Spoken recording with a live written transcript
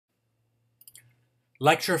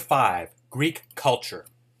Lecture 5, Greek Culture.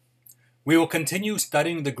 We will continue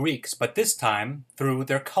studying the Greeks, but this time through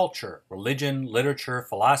their culture, religion, literature,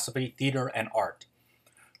 philosophy, theater, and art.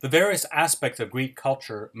 The various aspects of Greek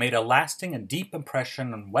culture made a lasting and deep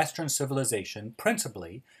impression on Western civilization,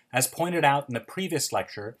 principally, as pointed out in the previous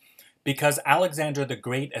lecture, because Alexander the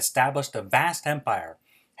Great established a vast empire,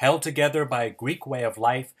 held together by a Greek way of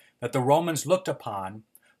life that the Romans looked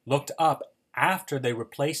up after they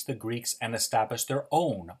replaced the Greeks and established their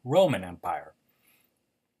own Roman Empire.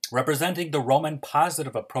 Representing the Roman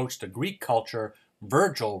positive approach to Greek culture,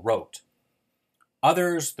 Virgil wrote,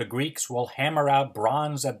 "Others, the Greeks, will hammer out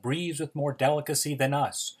bronze that breathes with more delicacy than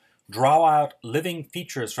us, draw out living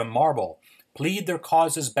features from marble, plead their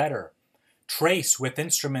causes better, trace with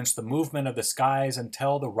instruments the movement of the skies and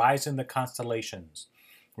tell the rising of the constellations.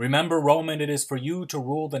 Remember, Roman, it is for you to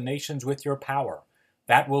rule the nations with your power.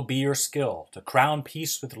 That will be your skill, to crown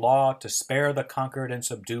peace with law, to spare the conquered and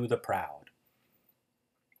subdue the proud."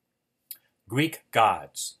 Greek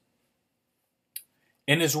Gods.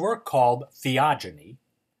 In his work called Theogony,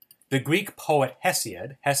 the Greek poet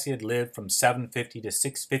Hesiod lived from 750 to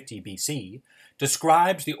 650 BC,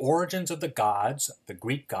 describes the origins of the gods, the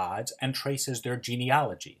Greek gods, and traces their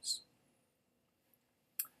genealogies.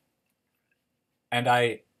 And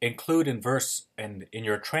I include in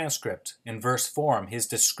your transcript, in verse form, his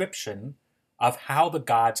description of how the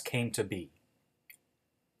gods came to be.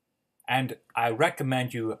 And I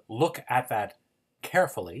recommend you look at that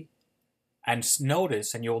carefully and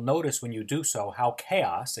notice, and you'll notice when you do so, how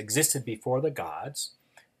chaos existed before the gods,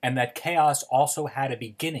 and that chaos also had a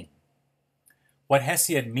beginning. What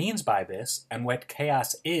Hesiod means by this, and what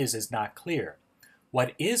chaos is not clear.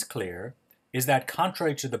 What is clear is that,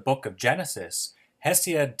 contrary to the book of Genesis,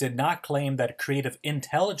 Hesiod did not claim that creative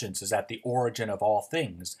intelligence is at the origin of all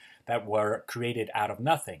things that were created out of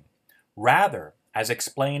nothing. Rather, as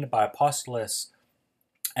explained by Apostolus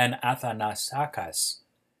and Athanasiakis,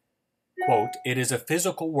 quote, "It is a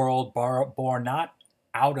physical world born not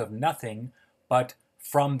out of nothing, but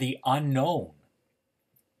from the unknown."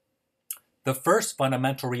 The first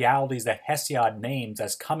fundamental realities that Hesiod names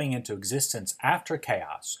as coming into existence after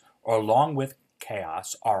chaos, or along with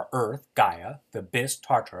chaos, are earth, Gaia, the abyss,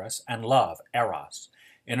 Tartarus, and love, Eros.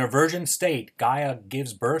 In a virgin state, Gaia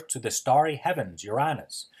gives birth to the starry heavens,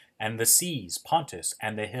 Uranus, and the seas, Pontus,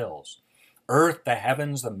 and the hills. Earth, the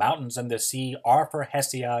heavens, the mountains, and the sea are for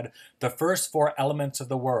Hesiod the first four elements of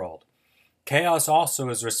the world. Chaos also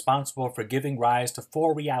is responsible for giving rise to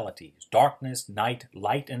four realities: darkness, night,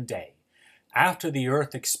 light, and day. After the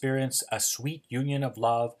earth experienced a sweet union of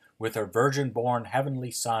love with her virgin-born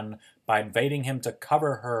heavenly son, by inviting him to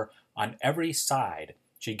cover her on every side,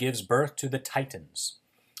 she gives birth to the Titans.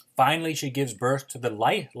 Finally, she gives birth to the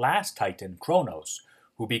last Titan, Kronos,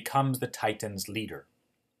 who becomes the Titans' leader.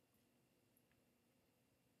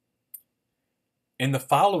 In the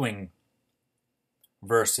following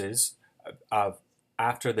verses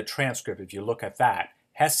after the transcript, if you look at that,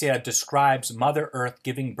 Hesiod describes Mother Earth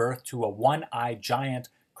giving birth to a one-eyed giant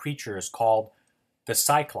creatures called the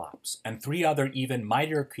Cyclops, and three other even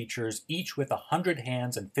mightier creatures, each with 100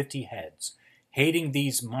 hands and 50 heads. Hating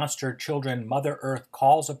these monster children, Mother Earth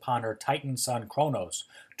calls upon her Titan son Kronos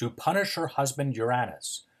to punish her husband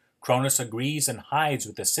Uranus. Kronos agrees and hides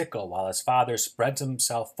with the sickle while his father spreads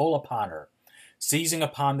himself full upon her. Seizing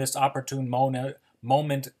upon this opportune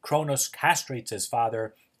moment, Kronos castrates his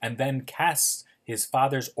father and then casts his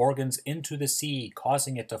father's organs into the sea,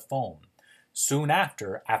 causing it to foam. Soon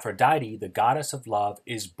after, Aphrodite, the goddess of love,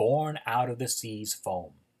 is born out of the sea's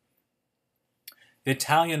foam. The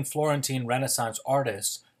Italian Florentine Renaissance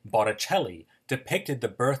artist Botticelli depicted the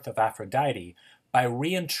birth of Aphrodite by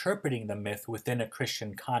reinterpreting the myth within a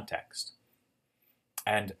Christian context.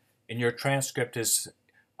 And in your transcript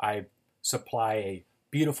I supply a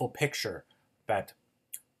beautiful picture that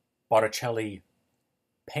Botticelli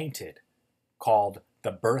painted called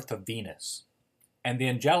The Birth of Venus. And the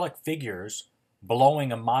angelic figures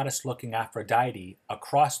blowing a modest-looking Aphrodite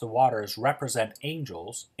across the waters represent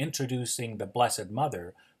angels introducing the Blessed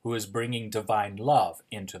Mother, who is bringing divine love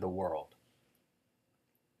into the world.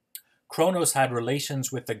 Kronos had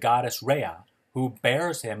relations with the goddess Rhea, who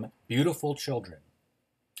bears him beautiful children.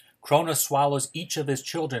 Kronos swallows each of his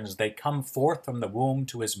children as they come forth from the womb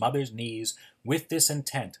to his mother's knees, with this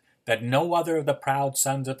intent, that no other of the proud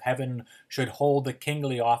sons of heaven should hold the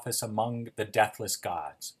kingly office among the deathless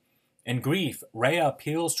gods. In grief, Rhea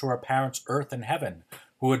appeals to her parents Earth and Heaven,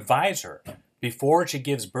 who advise her, before she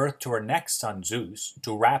gives birth to her next son Zeus,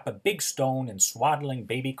 to wrap a big stone in swaddling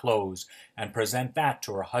baby clothes and present that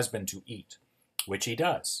to her husband to eat, which he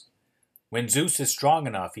does. When Zeus is strong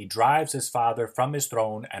enough, he drives his father from his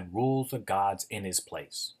throne and rules the gods in his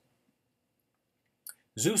place.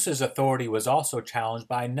 Zeus's authority was also challenged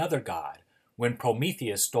by another god when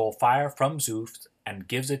Prometheus stole fire from Zeus and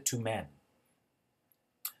gives it to men.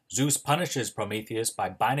 Zeus punishes Prometheus by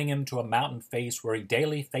binding him to a mountain face where he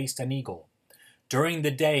daily faced an eagle. During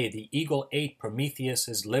the day, the eagle ate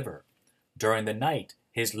Prometheus's liver. During the night,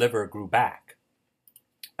 his liver grew back.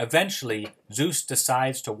 Eventually, Zeus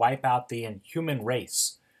decides to wipe out the inhuman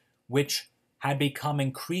race, which had become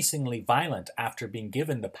increasingly violent after being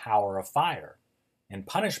given the power of fire. In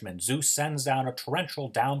punishment, Zeus sends down a torrential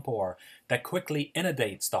downpour that quickly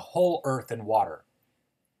inundates the whole earth in water.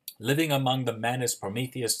 Living among the men is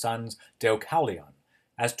Prometheus' son Deucalion.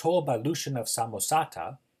 As told by Lucian of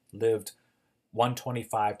Samosata, lived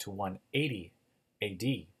 125 to 180 AD,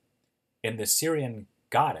 in the Syrian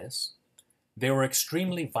Goddess, they were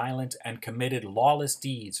extremely violent and committed lawless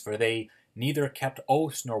deeds, for they neither kept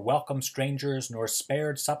oaths nor welcomed strangers nor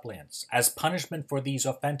spared suppliants. As punishment for these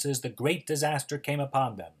offenses, the great disaster came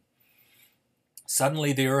upon them.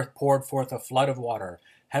 Suddenly the earth poured forth a flood of water.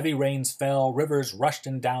 Heavy rains fell, rivers rushed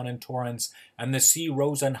down in torrents, and the sea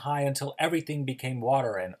rose on high until everything became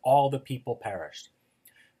water, and all the people perished.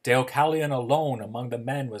 Deucalion alone among the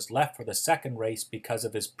men was left for the second race because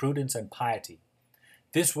of his prudence and piety.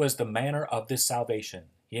 This was the manner of this salvation.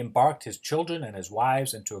 He embarked his children and his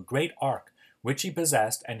wives into a great ark, which he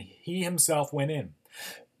possessed, and he himself went in.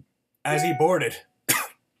 As he boarded,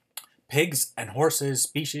 pigs and horses,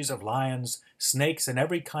 species of lions, snakes, and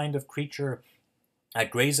every kind of creature that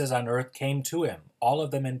grazes on earth came to him, all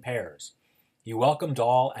of them in pairs. He welcomed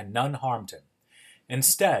all, and none harmed him.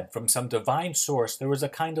 Instead, from some divine source, there was a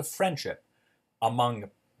kind of friendship among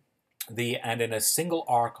and in a single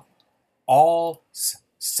ark all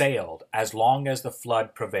sailed as long as the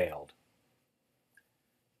flood prevailed.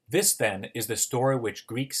 This, then, is the story which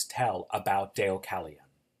Greeks tell about Deucalion.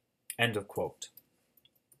 End of quote.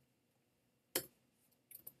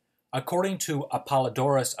 According to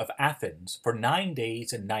Apollodorus of Athens, for 9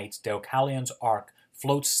 days and nights Deucalion's ark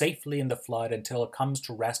floats safely in the flood until it comes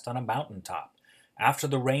to rest on a mountaintop. After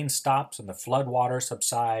the rain stops and the flood waters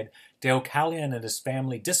subside, Deucalion and his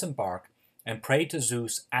family disembark and pray to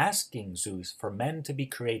Zeus, asking Zeus for men to be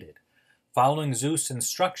created. Following Zeus'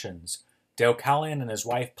 instructions, Deucalion and his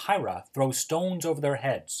wife Pyrrha throw stones over their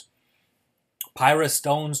heads. Pyrrha's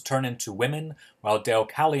stones turn into women, while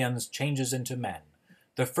Deucalion's changes into men.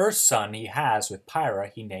 The first son he has with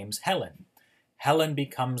Pyrrha he names Hellen. Hellen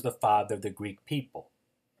becomes the father of the Greek people.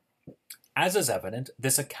 As is evident,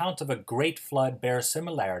 this account of a great flood bears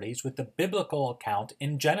similarities with the biblical account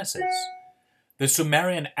in Genesis. The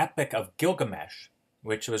Sumerian epic of Gilgamesh,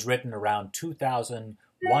 which was written around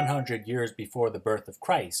 2,100 years before the birth of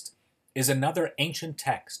Christ, is another ancient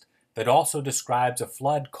text that also describes a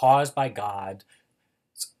flood caused by God,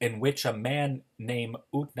 in which a man named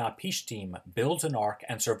Utnapishtim builds an ark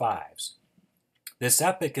and survives. This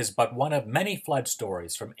epic is but one of many flood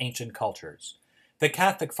stories from ancient cultures. The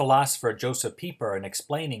Catholic philosopher Joseph Pieper, in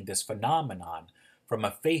explaining this phenomenon from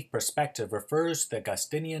a faith perspective, refers to the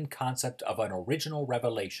Augustinian concept of an original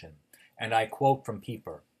revelation, and I quote from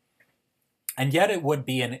Pieper, "And yet it would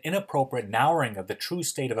be an inappropriate narrowing of the true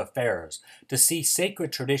state of affairs to see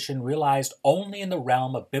sacred tradition realized only in the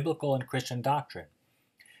realm of biblical and Christian doctrine.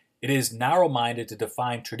 It is narrow-minded to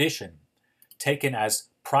define tradition, taken as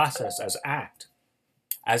process, as act,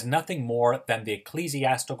 as nothing more than the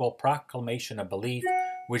ecclesiastical proclamation of belief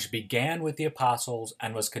which began with the apostles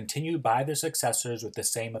and was continued by their successors with the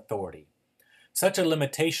same authority. Such a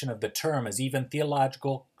limitation of the term is even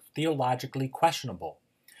theologically questionable.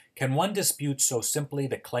 Can one dispute so simply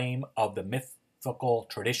the claim of the mythical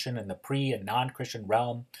tradition in the pre- and non-Christian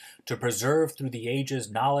realm to preserve through the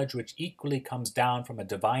ages knowledge which equally comes down from a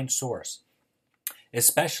divine source,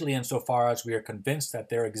 especially insofar as we are convinced that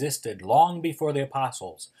there existed, long before the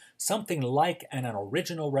apostles, something like an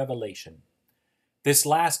original revelation? This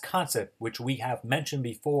last concept, which we have mentioned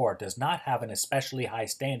before, does not have an especially high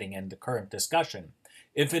standing in the current discussion,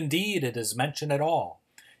 if indeed it is mentioned at all.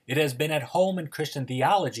 It has been at home in Christian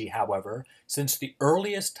theology, however, since the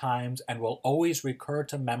earliest times and will always recur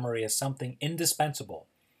to memory as something indispensable.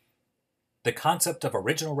 The concept of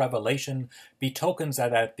original revelation betokens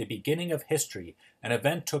that at the beginning of history, an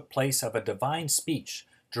event took place of a divine speech,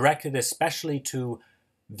 directed especially to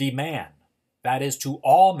the man, that is, to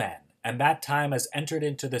all men, and that time has entered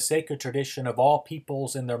into the sacred tradition of all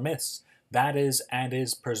peoples in their myths, that is, and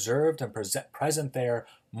is preserved and present there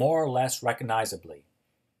more or less recognizably.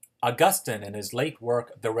 Augustine, in his late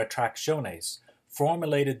work, The Retractiones,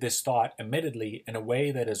 formulated this thought admittedly in a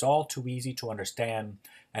way that is all too easy to understand,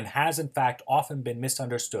 and has in fact often been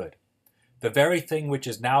misunderstood. The very thing which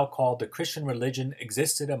is now called the Christian religion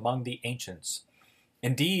existed among the ancients.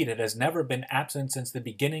 Indeed, it has never been absent since the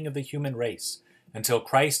beginning of the human race, until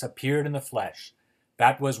Christ appeared in the flesh.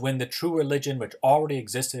 That was when the true religion which already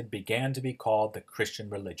existed began to be called the Christian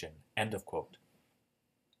religion. End of quote.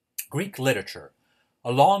 Greek literature,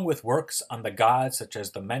 along with works on the gods such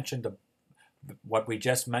as what we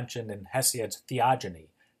just mentioned in Hesiod's Theogony,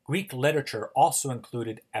 Greek literature also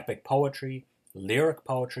included epic poetry, lyric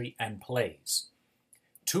poetry, and plays.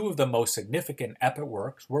 Two of the most significant epic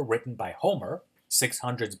works were written by Homer,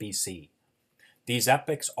 600s BC. These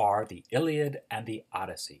epics are the Iliad and the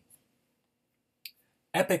Odyssey.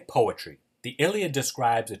 Epic poetry. The Iliad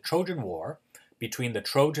describes a Trojan War between the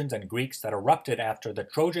Trojans and Greeks that erupted after the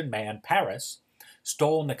Trojan man Paris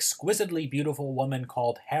stole an exquisitely beautiful woman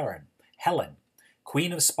called Helen,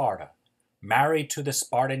 queen of Sparta, married to the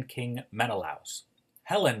Spartan king Menelaus.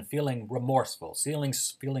 Helen, feeling remorseful,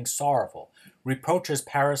 feeling sorrowful, reproaches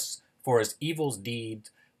Paris for his evil deeds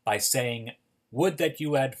by saying, "Would that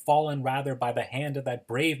you had fallen rather by the hand of that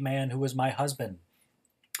brave man who was my husband.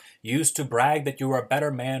 You used to brag that you were a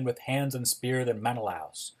better man with hands and spear than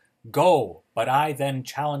Menelaus. Go, but I then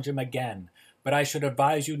challenge him again. But I should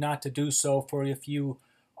advise you not to do so, for if you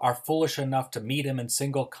are foolish enough to meet him in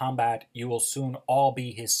single combat, you will soon all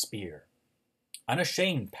be his spear."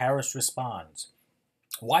 Unashamed, Paris responds,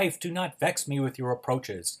 "Wife, do not vex me with your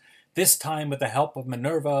reproaches. This time, with the help of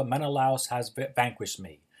Minerva, Menelaus has vanquished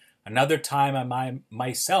me. Another time I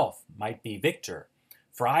myself might be victor,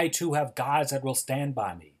 for I too have gods that will stand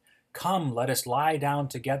by me. Come, let us lie down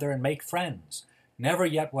together and make friends. Never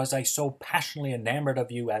yet was I so passionately enamored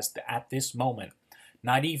of you as at this moment,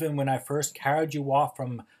 not even when I first carried you off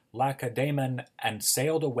from Lacedaemon and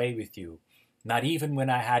sailed away with you, not even when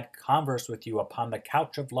I had converse with you upon the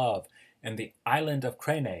couch of love in the island of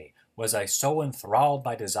Crene, was I so enthralled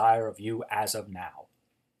by desire of you as of now."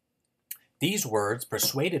 These words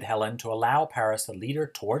persuaded Helen to allow Paris to lead her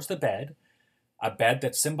towards the bed, a bed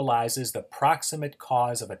that symbolizes the proximate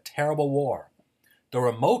cause of a terrible war. The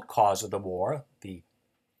remote cause of the war, the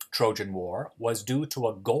Trojan War, was due to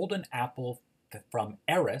a golden apple from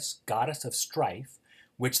Eris, goddess of strife,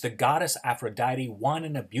 which the goddess Aphrodite won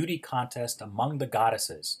in a beauty contest among the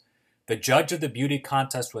goddesses. The judge of the beauty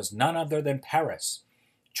contest was none other than Paris,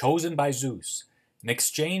 chosen by Zeus. In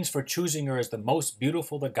exchange for choosing her as the most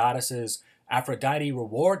beautiful of the goddesses, Aphrodite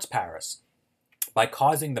rewards Paris by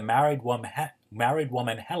causing the married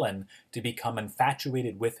woman Helen to become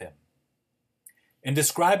infatuated with him. In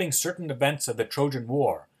describing certain events of the Trojan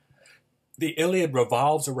War, the Iliad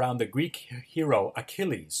revolves around the Greek hero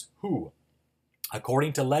Achilles, who,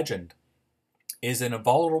 according to legend, is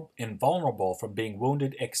invulnerable from being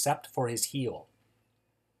wounded except for his heel.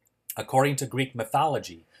 According to Greek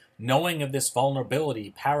mythology, knowing of this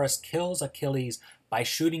vulnerability, Paris kills Achilles by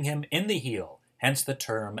shooting him in the heel, hence the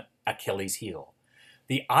term Achilles' heel.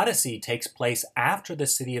 The Odyssey takes place after the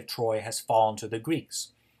city of Troy has fallen to the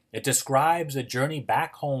Greeks. It describes the journey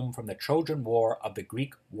back home from the Trojan War of the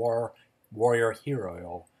Greek warrior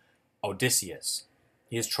hero Odysseus.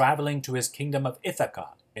 He is traveling to his kingdom of Ithaca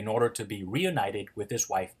in order to be reunited with his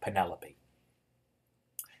wife Penelope.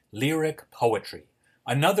 Lyric poetry.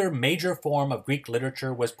 Another major form of Greek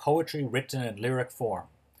literature was poetry written in lyric form.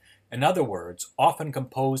 In other words, often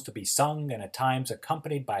composed to be sung and at times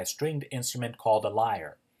accompanied by a stringed instrument called a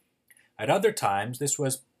lyre. At other times, this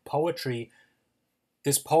poetry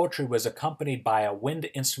was accompanied by a wind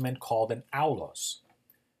instrument called an aulos.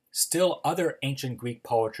 Still other ancient Greek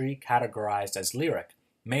poetry, categorized as lyric,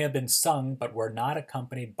 may have been sung but were not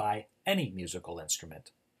accompanied by any musical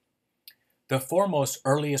instrument. The foremost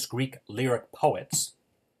earliest Greek lyric poets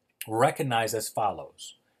were recognized as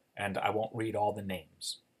follows, and I won't read all the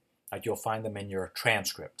names. You'll find them in your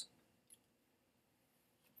transcript.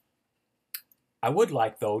 I would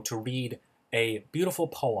like, though, to read a beautiful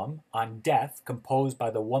poem on death composed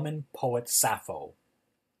by the woman poet Sappho.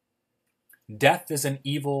 "Death is an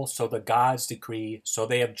evil, so the gods decree, so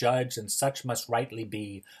they have judged, and such must rightly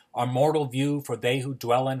be. Our mortal view, for they who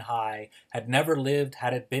dwell in high had never lived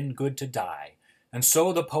had it been good to die. And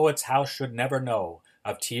so the poet's house should never know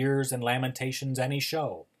of tears and lamentations any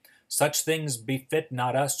show. Such things befit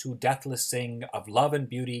not us who deathless sing of love and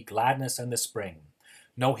beauty, gladness and the spring.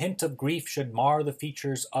 No hint of grief should mar the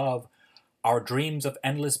features of our dreams of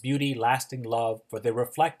endless beauty, lasting love, for they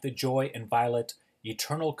reflect the joy inviolate,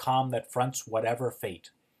 eternal calm that fronts whatever fate.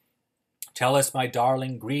 Tell us, my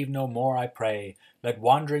darling, grieve no more, I pray. Let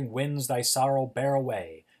wandering winds thy sorrow bear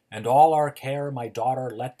away, and all our care, my daughter,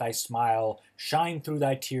 let thy smile shine through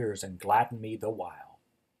thy tears and gladden me the while."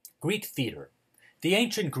 Greek theater. The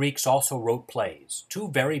ancient Greeks also wrote plays, two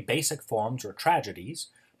very basic forms or tragedies,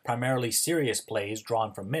 primarily serious plays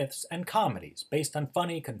drawn from myths, and comedies based on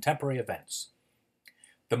funny contemporary events.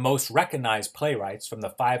 The most recognized playwrights from the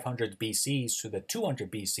 500 BCs to the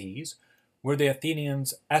 200 BCs were the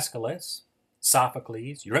Athenians Aeschylus,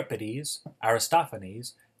 Sophocles, Euripides,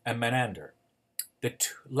 Aristophanes, and Menander. The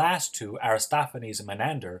last two, Aristophanes and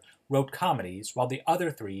Menander, wrote comedies, while the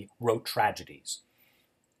other three wrote tragedies.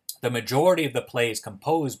 The majority of the plays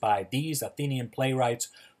composed by these Athenian playwrights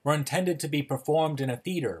were intended to be performed in a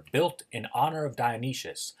theater built in honor of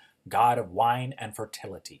Dionysius, god of wine and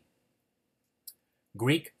fertility.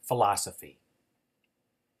 Greek philosophy.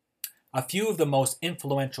 A few of the most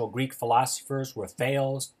influential Greek philosophers were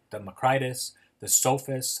Thales, Democritus, the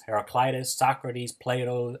Sophists, Heraclitus, Socrates,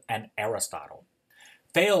 Plato, and Aristotle.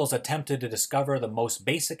 Thales attempted to discover the most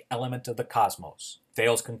basic element of the cosmos.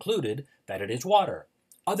 Thales concluded that it is water.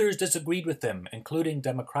 Others disagreed with him, including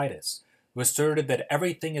Democritus, who asserted that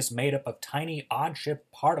everything is made up of tiny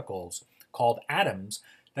odd-shaped particles called atoms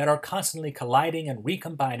that are constantly colliding and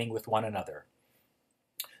recombining with one another.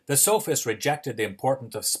 The Sophists rejected the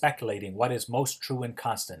importance of speculating what is most true and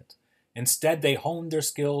constant. Instead, they honed their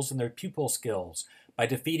skills and their pupil skills by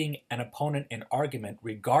defeating an opponent in argument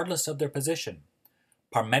regardless of their position.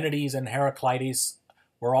 Parmenides and Heraclitus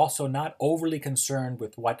were also not overly concerned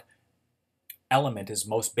with what element is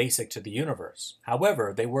most basic to the universe.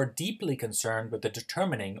 However, they were deeply concerned with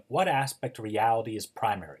determining what aspect of reality is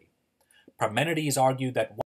primary. Parmenides argued that